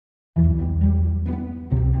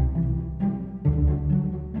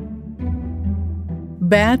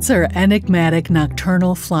Bats are enigmatic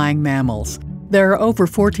nocturnal flying mammals. There are over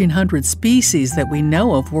 1,400 species that we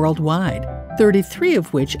know of worldwide, 33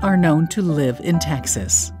 of which are known to live in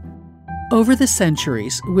Texas. Over the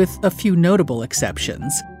centuries, with a few notable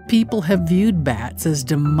exceptions, people have viewed bats as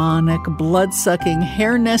demonic, blood-sucking,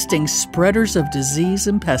 hair-nesting spreaders of disease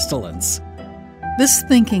and pestilence. This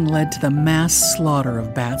thinking led to the mass slaughter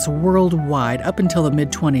of bats worldwide up until the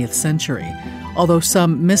mid-20th century, although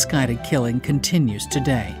some misguided killing continues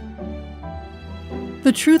today.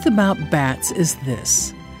 The truth about bats is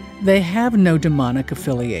this: they have no demonic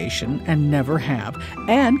affiliation and never have,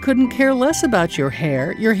 and couldn't care less about your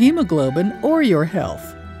hair, your hemoglobin, or your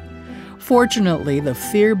health. Fortunately, the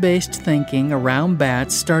fear-based thinking around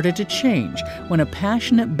bats started to change when a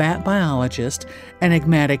passionate bat biologist,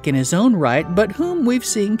 enigmatic in his own right, but whom we've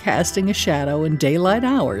seen casting a shadow in daylight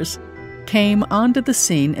hours, came onto the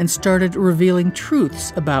scene and started revealing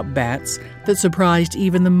truths about bats that surprised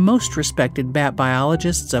even the most respected bat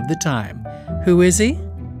biologists of the time. Who is he?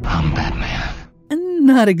 I'm Batman.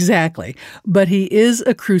 Not exactly, but he is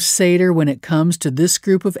a crusader when it comes to this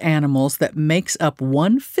group of animals that makes up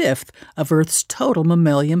 1/5 of Earth's total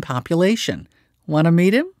mammalian population. Want to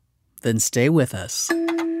meet him? Then stay with us.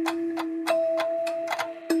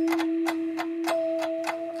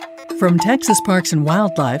 From Texas Parks and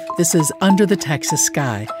Wildlife, this is Under the Texas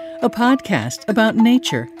Sky, a podcast about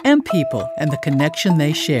nature and people and the connection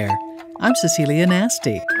they share. I'm Cecilia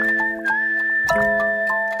Nasty.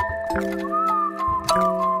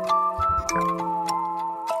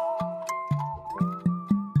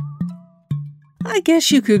 I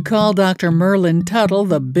guess you could call Dr. Merlin Tuttle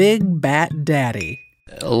the Big Bat Daddy.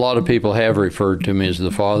 A lot of people have referred to me as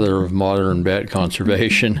the father of modern bat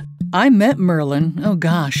conservation. I met Merlin,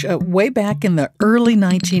 way back in the early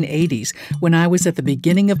 1980s when I was at the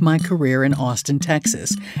beginning of my career in Austin,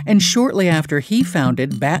 Texas, and shortly after he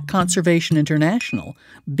founded Bat Conservation International,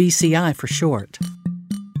 BCI for short.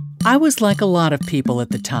 I was like a lot of people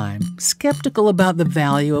at the time, skeptical about the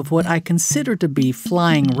value of what I considered to be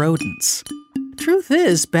flying rodents. Truth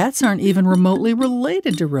is, bats aren't even remotely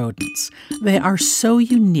related to rodents. They are so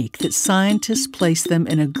unique that scientists place them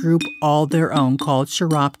in a group all their own called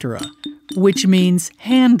Chiroptera, which means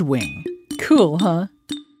hand wing. Cool, huh?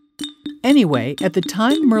 Anyway, at the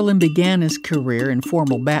time Merlin began his career in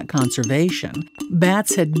formal bat conservation,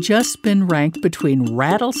 bats had just been ranked between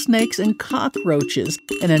rattlesnakes and cockroaches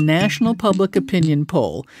in a national public opinion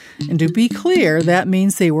poll. And to be clear, that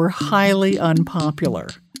means they were highly unpopular.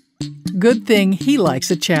 Good thing he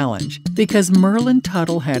likes a challenge, because Merlin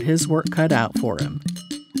Tuttle had his work cut out for him.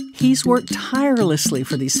 He's worked tirelessly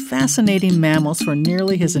for these fascinating mammals for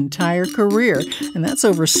nearly his entire career, and that's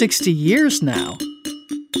over 60 years now.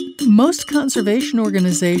 Most conservation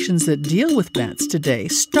organizations that deal with bats today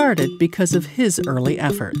started because of his early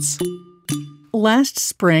efforts. Last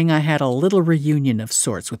spring, I had a little reunion of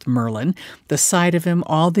sorts with Merlin. The sight of him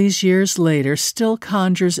all these years later still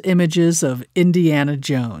conjures images of Indiana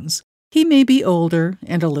Jones. He may be older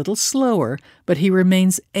and a little slower, but he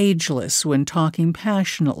remains ageless when talking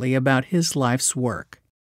passionately about his life's work.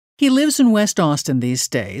 He lives in West Austin these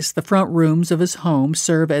days. The front rooms of his home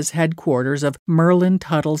serve as headquarters of Merlin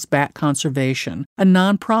Tuttle's Bat Conservation, a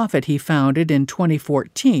nonprofit he founded in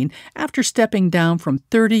 2014 after stepping down from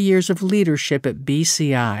 30 years of leadership at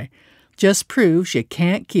BCI. Just proves you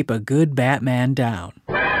can't keep a good Batman down.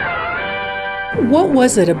 What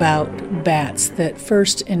was it about bats that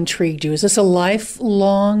first intrigued you? Is this a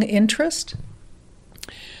lifelong interest?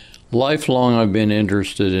 Lifelong, I've been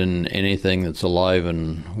interested in anything that's alive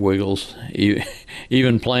and wiggles,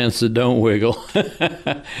 even plants that don't wiggle.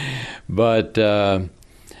 But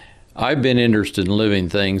I've been interested in living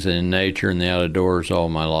things and in nature and the outdoors all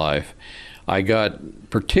my life. I got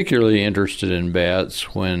particularly interested in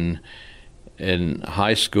bats when in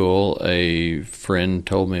high school a friend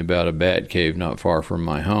told me about a bat cave not far from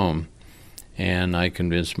my home, and I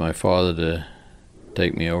convinced my father to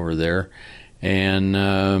take me over there.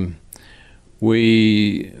 And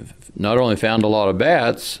we not only found a lot of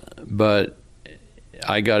bats, but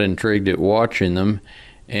I got intrigued at watching them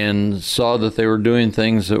and saw that they were doing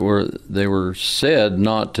things that they were said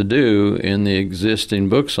not to do in the existing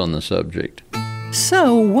books on the subject.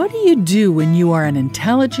 So, what do you do when you are an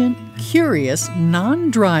intelligent, curious,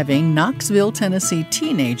 non-driving Knoxville, Tennessee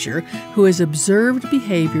teenager who has observed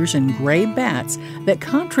behaviors in gray bats that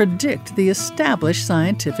contradict the established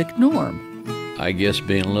scientific norm? I guess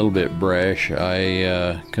being a little bit brash,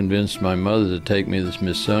 I convinced my mother to take me to the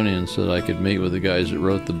Smithsonian so that I could meet with the guys that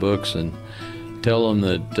wrote the books and tell them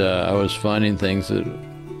that I was finding things that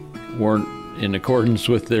weren't in accordance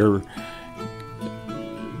with their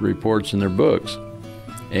reports in their books.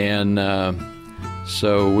 And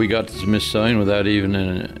so we got to the Smithsonian without even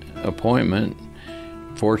an appointment.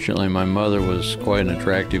 Fortunately, my mother was quite an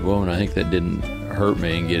attractive woman. I think that didn't hurt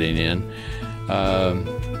me in getting in.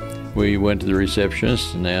 We went to the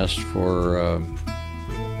receptionist and asked for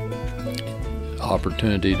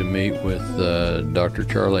opportunity to meet with Dr.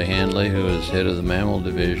 Charlie Handley, who is head of the mammal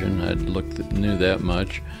division. Knew that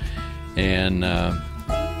much, and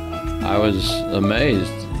I was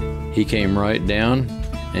amazed. He came right down,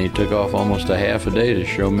 and he took off almost a half a day to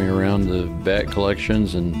show me around the bat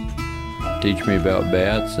collections and teach me about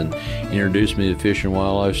bats, and introduced me to Fish and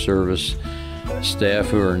Wildlife Service staff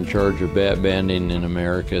who are in charge of bat banding in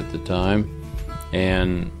America at the time.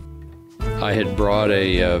 And I had brought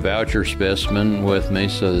a voucher specimen with me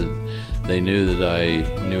so that they knew that I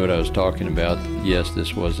knew what I was talking about. Yes,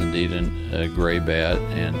 this was indeed a gray bat,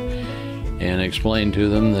 and explained to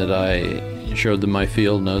them that I showed them my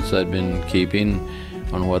field notes I'd been keeping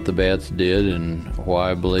on what the bats did and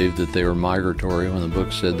why I believed that they were migratory when the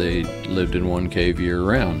book said they lived in one cave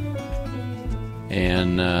year-round.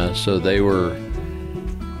 And so they were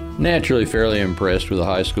naturally fairly impressed with a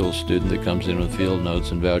high school student that comes in with field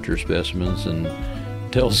notes and voucher specimens and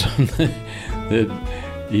tells them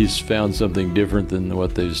that he's found something different than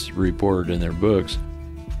what they've reported in their books.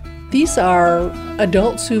 These are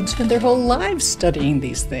adults who've spent their whole lives studying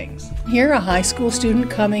these things. You're a high school student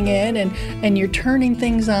coming in and you're turning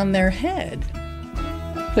things on their head.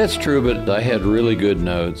 That's true, but I had really good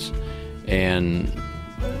notes and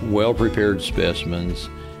well-prepared specimens,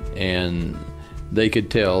 and they could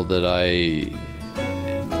tell that I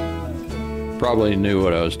probably knew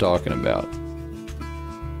what I was talking about.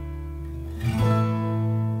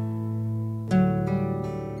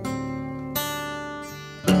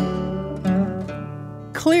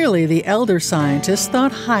 Clearly, the elder scientists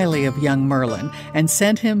thought highly of young Merlin and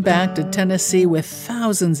sent him back to Tennessee with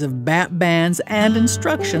thousands of bat bands and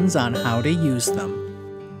instructions on how to use them.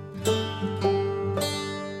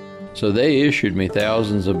 So they issued me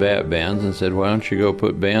thousands of bat bands and said, why don't you go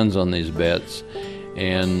put bands on these bats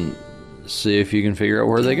and see if you can figure out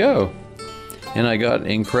where they go. And I got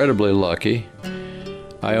incredibly lucky.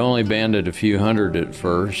 I only banded a few hundred at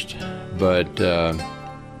first, but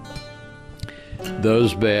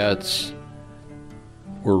those bats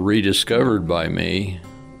were rediscovered by me,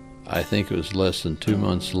 I think it was less than 2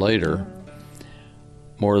 months later,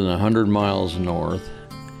 more than 100 miles north,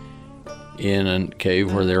 in a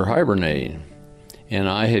cave where they were hibernating. And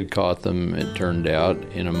I had caught them, it turned out,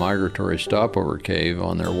 in a migratory stopover cave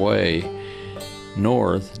on their way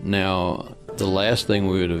north. Now, the last thing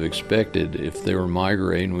we would have expected, if they were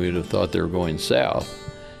migrating, we would have thought they were going south.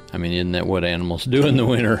 I mean, isn't that what animals do in the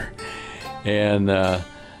winter? And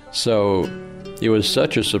so it was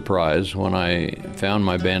such a surprise when I found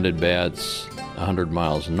my banded bats 100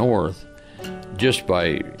 miles north, just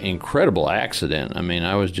by incredible accident. I mean,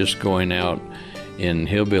 I was just going out in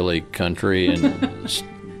hillbilly country and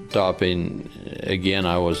stopping. Again,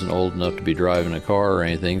 I wasn't old enough to be driving a car or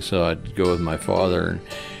anything, so I'd go with my father, and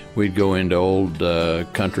we'd go into old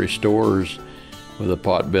country stores with a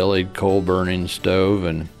pot-bellied coal-burning stove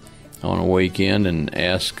and on a weekend and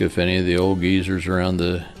ask if any of the old geezers around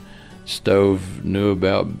the stove knew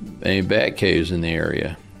about any bat caves in the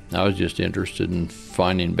area. I was just interested in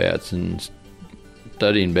finding bats and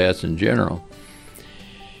studying bats in general.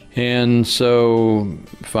 And so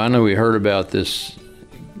finally we heard about this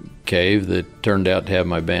cave that turned out to have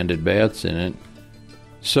my banded bats in it.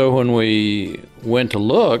 So when we went to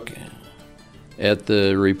look at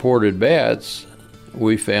the reported bats,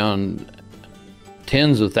 we found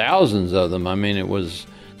tens of thousands of them. I mean, it was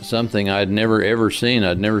something I'd never ever seen.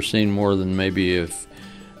 I'd never seen more than maybe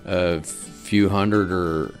a few hundred,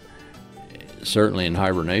 or certainly in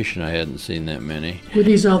hibernation I hadn't seen that many. Were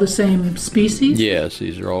these all the same species? Yes,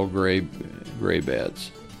 these are all gray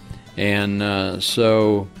bats. And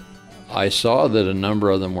so I saw that a number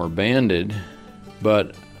of them were banded,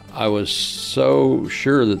 but I was so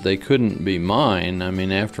sure that they couldn't be mine. I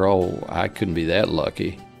mean, after all, I couldn't be that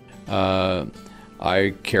lucky.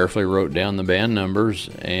 I carefully wrote down the band numbers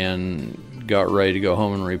and got ready to go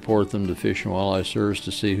home and report them to Fish and Wildlife Service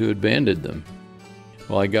to see who had banded them.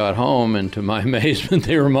 Well, I got home, and to my amazement,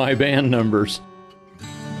 they were my band numbers.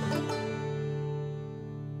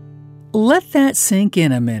 Let that sink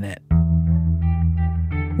in a minute.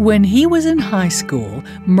 When he was in high school,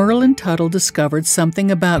 Merlin Tuttle discovered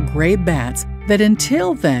something about gray bats that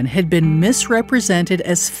until then had been misrepresented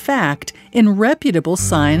as fact in reputable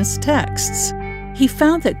science texts. he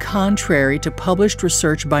found that contrary to published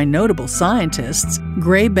research by notable scientists,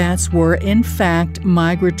 gray bats were in fact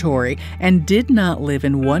migratory and did not live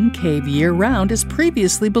in one cave year-round as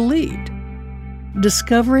previously believed.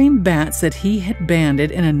 Discovering bats that he had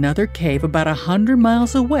banded in another cave about 100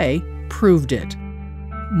 miles away proved it.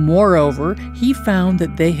 Moreover, he found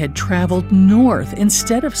that they had traveled north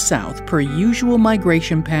instead of south per usual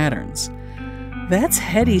migration patterns. That's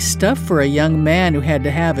heady stuff for a young man who had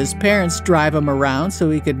to have his parents drive him around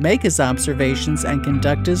so he could make his observations and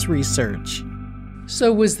conduct his research.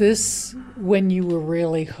 So was this when you were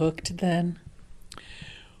really hooked then?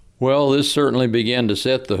 Well, this certainly began to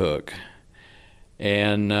set the hook.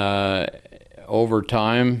 And over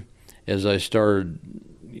time, as I started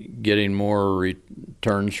getting more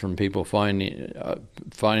returns from people finding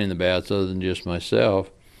the bats other than just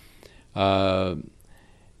myself,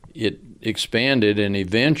 it expanded, and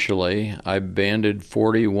eventually I banded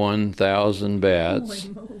 41,000 bats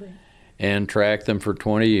and tracked them for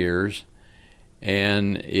 20 years,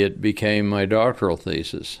 and it became my doctoral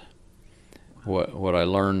thesis. What I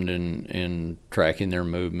learned in tracking their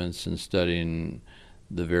movements and studying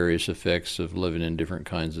the various effects of living in different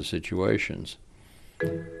kinds of situations.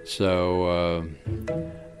 So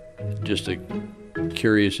just a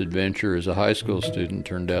curious adventure as a high school student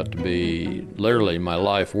turned out to be literally my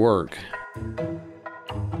life work.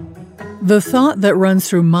 The thought that runs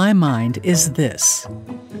through my mind is this: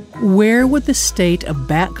 where would the state of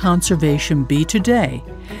bat conservation be today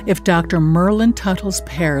if Dr. Merlin Tuttle's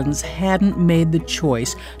parents hadn't made the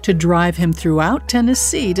choice to drive him throughout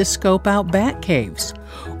Tennessee to scope out bat caves,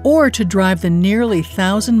 or to drive the nearly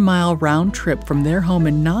 1,000-mile round trip from their home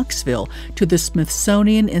in Knoxville to the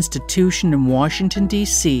Smithsonian Institution in Washington,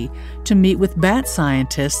 D.C. to meet with bat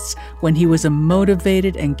scientists when he was a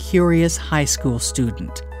motivated and curious high school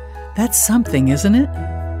student. That's something, isn't it?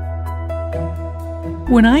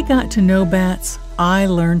 When I got to know bats, I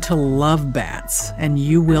learned to love bats, and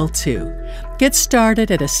you will too. Get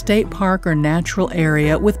started at a state park or natural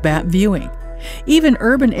area with bat viewing. Even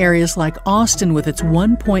urban areas like Austin with its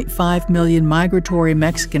 1.5 million migratory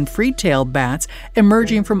Mexican free-tailed bats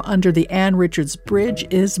emerging from under the Ann Richards Bridge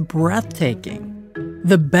is breathtaking.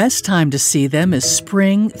 The best time to see them is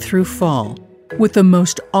spring through fall, with the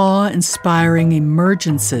most awe-inspiring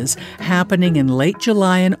emergences happening in late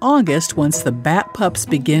July and August once the bat pups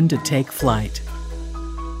begin to take flight.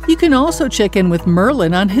 You can also check in with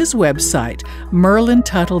Merlin on his website,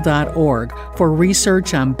 merlintuttle.org, for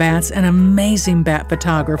research on bats and amazing bat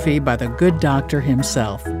photography by the good doctor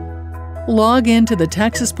himself. Log in to the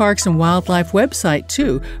Texas Parks and Wildlife website,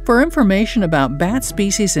 too, for information about bat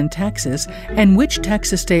species in Texas and which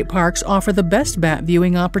Texas state parks offer the best bat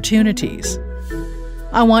viewing opportunities.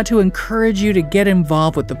 I want to encourage you to get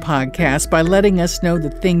involved with the podcast by letting us know the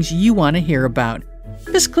things you want to hear about.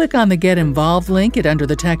 Just click on the Get Involved link at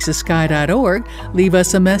underthetexassky.org, leave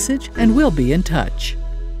us a message, and we'll be in touch.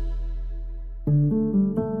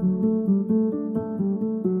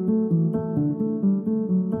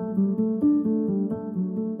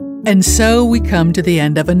 And so we come to the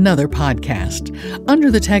end of another podcast. Under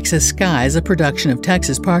the Texas Sky is a production of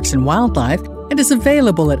Texas Parks and Wildlife and is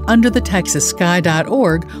available at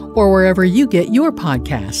underthetexassky.org or wherever you get your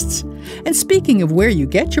podcasts. And speaking of where you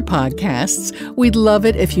get your podcasts, we'd love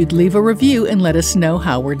it if you'd leave a review and let us know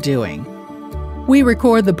how we're doing. We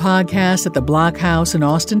record the podcast at the Block House in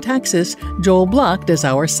Austin, Texas. Joel Block does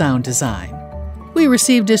our sound design. We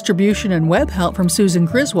receive distribution and web help from Susan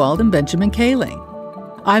Griswold and Benjamin Kaling.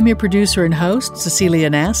 I'm your producer and host, Cecilia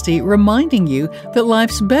Nasty, reminding you that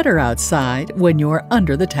life's better outside when you're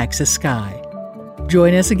under the Texas sky.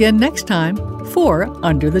 Join us again next time for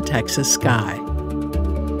Under the Texas Sky.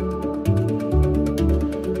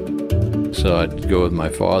 So I'd go with my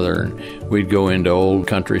father, and we'd go into old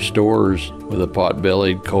country stores with a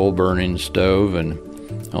pot-bellied coal-burning stove and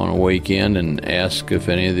on a weekend and ask if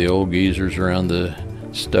any of the old geezers around the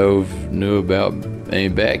stove knew about any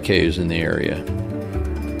bat caves in the area.